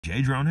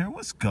J Drone here.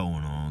 What's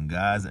going on,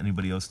 guys?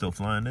 Anybody else still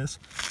flying this?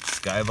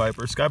 Sky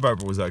Viper. Sky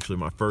Viper was actually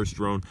my first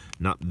drone,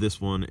 not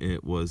this one.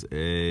 It was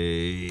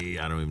a,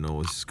 I don't even know, it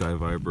was Sky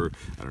Viper.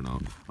 I don't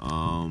know.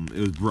 It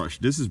was Brush.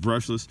 This is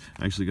brushless.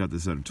 I actually got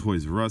this at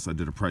Toys R Us. I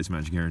did a price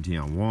match guarantee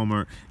on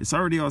Walmart. It's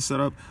already all set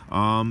up.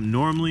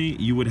 Normally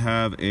you would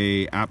have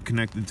a app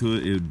connected to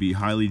it. It would be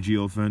highly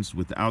geofenced.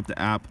 Without the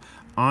app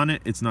on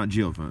it, it's not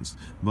geofenced.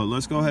 But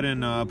let's go ahead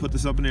and put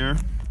this up in the air,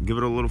 give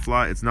it a little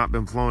fly. It's not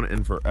been flown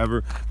in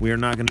forever. We are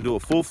not going to do a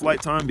full flight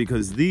time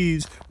because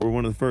these were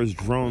one of the first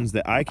drones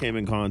that I came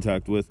in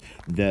contact with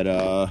that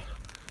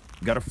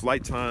got a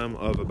flight time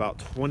of about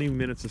 20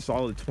 minutes, a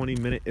solid 20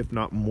 minutes, if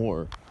not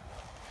more.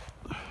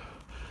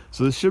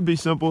 So this should be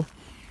simple.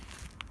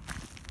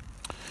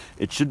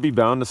 It should be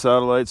bound to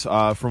satellites.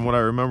 From what I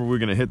remember, we're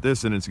gonna hit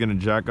this and it's gonna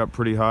jack up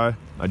pretty high.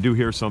 I do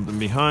hear something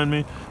behind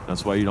me.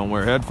 That's why you don't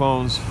wear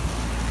headphones.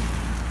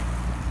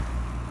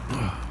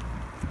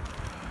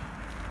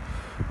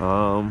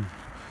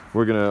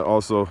 We're gonna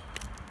also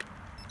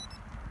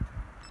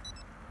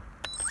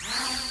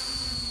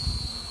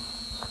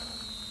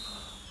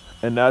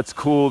and that's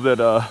cool that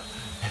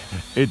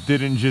it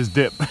didn't just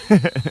dip.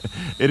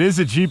 It is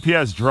a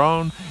GPS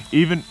drone.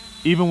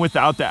 Even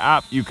without the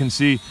app, you can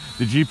see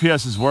the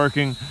GPS is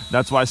working.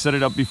 That's why I set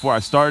it up before I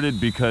started,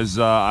 because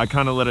I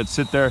kind of let it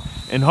sit there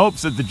in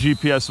hopes that the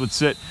GPS would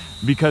sit,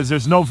 because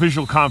there's no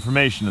visual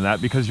confirmation of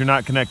that because you're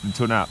not connected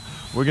to an app.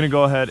 We're gonna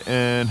go ahead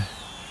and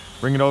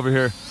bring it over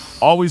here.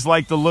 Always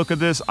like the look of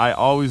this. I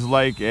always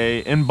like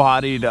a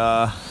embodied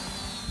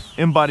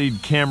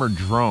camera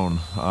drone.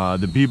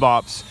 The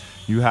Bebops,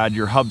 you had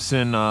your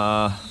Hubsan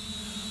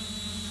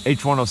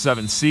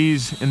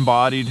H107Cs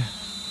embodied.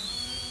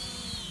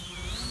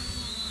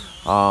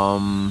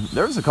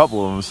 There's a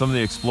couple of them, some of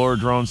the Explorer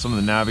drones, some of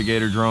the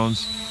Navigator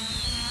drones.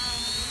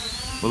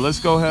 But let's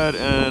go ahead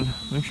and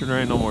make sure there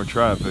ain't no more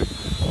traffic.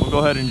 We'll go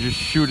ahead and just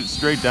shoot it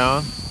straight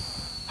down.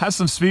 Has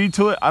some speed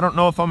to it. I don't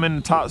know if I'm in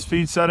the top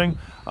speed setting.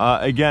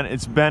 Again,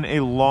 it's been a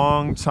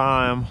long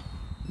time,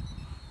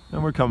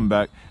 and we're coming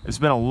back. It's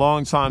been a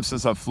long time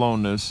since I've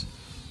flown this.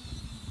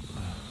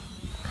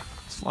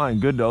 It's flying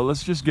good though.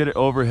 Let's just get it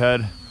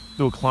overhead,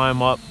 do a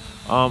climb up.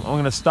 I'm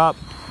gonna stop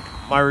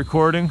my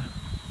recording.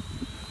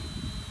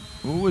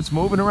 Ooh, it's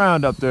moving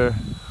around up there.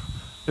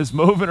 It's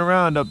moving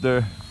around up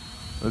there.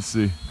 Let's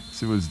see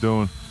what it's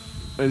doing.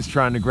 It's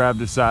trying to grab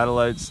the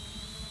satellites.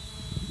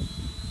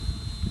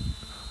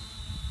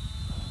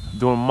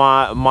 Doing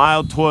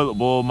mild toilet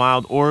bowl,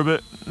 mild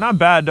orbit. Not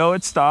bad though,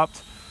 it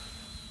stopped.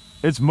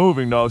 It's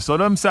moving though, so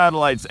them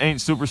satellites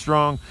ain't super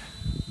strong.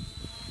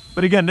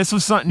 But again, this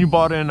was something you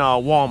bought in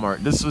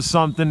Walmart. This was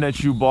something that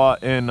you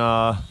bought in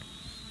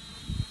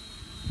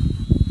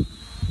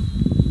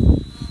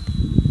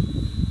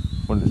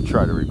wanted to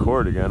try to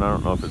record again. I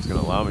don't know if it's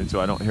gonna allow me to.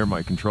 I don't hear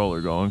my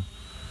controller going.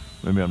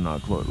 Maybe I'm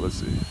not close. Let's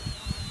see.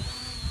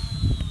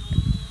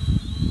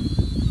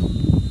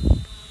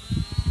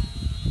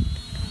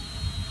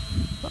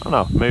 I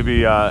don't know,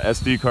 maybe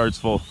SD card's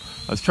full.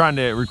 I was trying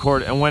to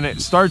record, and when it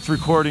starts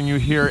recording, you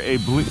hear a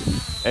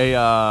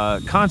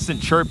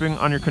constant chirping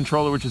on your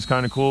controller, which is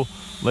kind of cool.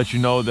 Let you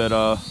know that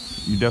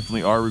you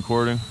definitely are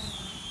recording.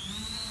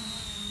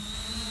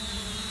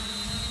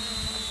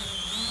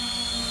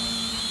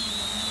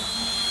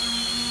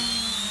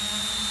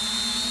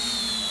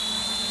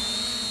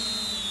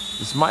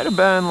 This might have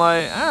been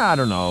like, I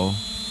don't know.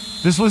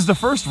 This was the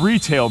first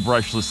retail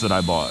brushless that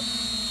I bought.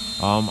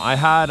 I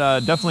had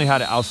definitely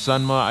had an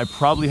Alcenma. I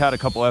probably had a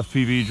couple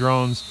FPV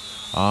drones,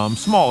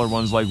 smaller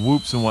ones like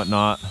Whoops and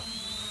whatnot.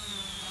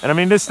 And I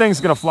mean, this thing's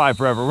gonna fly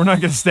forever. We're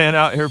not gonna stand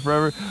out here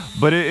forever.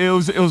 But it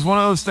was one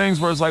of those things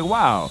where it's like,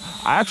 wow,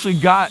 I actually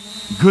got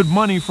good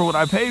money for what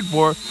I paid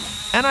for,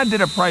 and I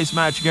did a price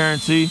match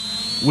guarantee,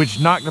 which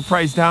knocked the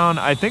price down.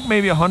 I think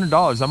maybe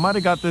 $100. I might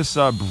have got this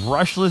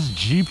brushless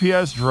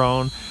GPS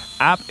drone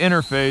app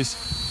interface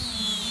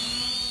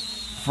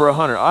for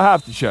 $100. I'll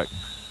have to check.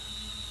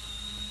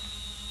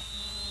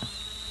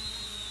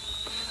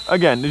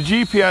 Again, the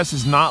GPS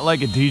is not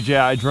like a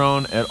DJI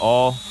drone at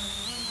all.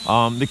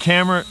 The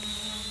camera,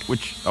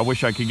 which I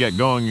wish I could get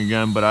going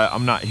again, but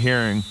I'm not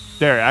hearing.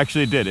 There,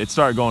 actually it did. It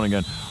started going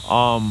again.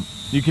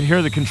 You can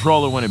hear the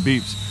controller when it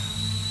beeps.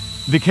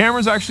 The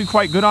camera's actually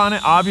quite good on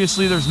it.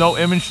 Obviously, there's no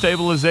image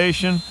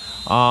stabilization.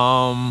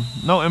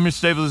 No image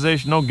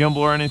stabilization, no gimbal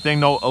or anything,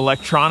 no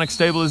electronic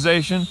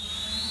stabilization.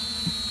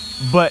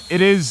 But it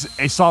is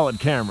a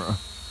solid camera.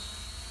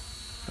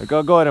 Like,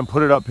 I'll go ahead and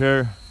put it up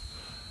here.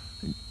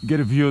 Get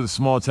a view of the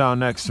small town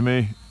next to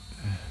me.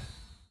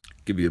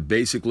 Give you a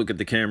basic look at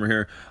the camera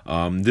here.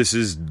 This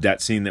is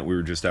that scene that we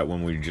were just at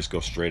when we just go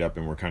straight up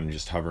and we're kind of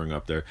just hovering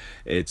up there.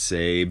 It's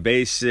a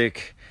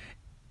basic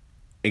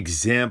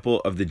example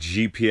of the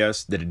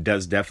GPS that it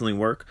does definitely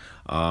work.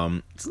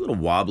 It's a little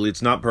wobbly,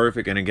 it's not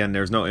perfect, and again,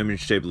 there's no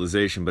image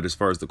stabilization, but as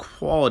far as the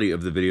quality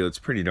of the video, it's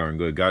pretty darn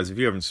good. Guys, if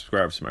you haven't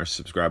subscribed, smash the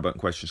subscribe button.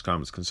 Questions,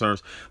 comments,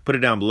 concerns, put it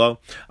down below.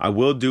 I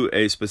will do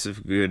a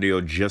specific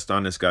video just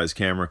on this guy's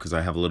camera because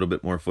I have a little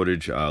bit more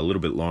footage, a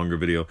little bit longer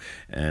video,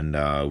 and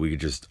we could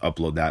just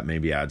upload that,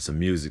 maybe add some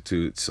music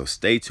to it, so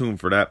stay tuned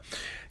for that.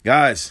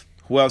 Guys,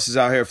 who else is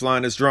out here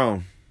flying this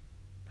drone?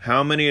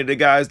 How many of the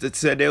guys that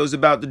said they was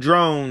about the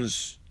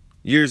drones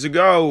years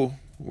ago,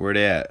 where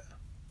they at?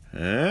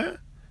 Huh?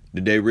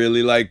 Did they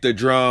really like the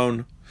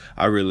drone?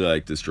 I really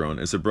like this drone.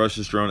 It's a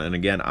brushless drone, and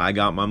again, I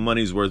got my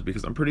money's worth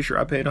because I'm pretty sure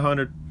I paid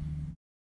 $100.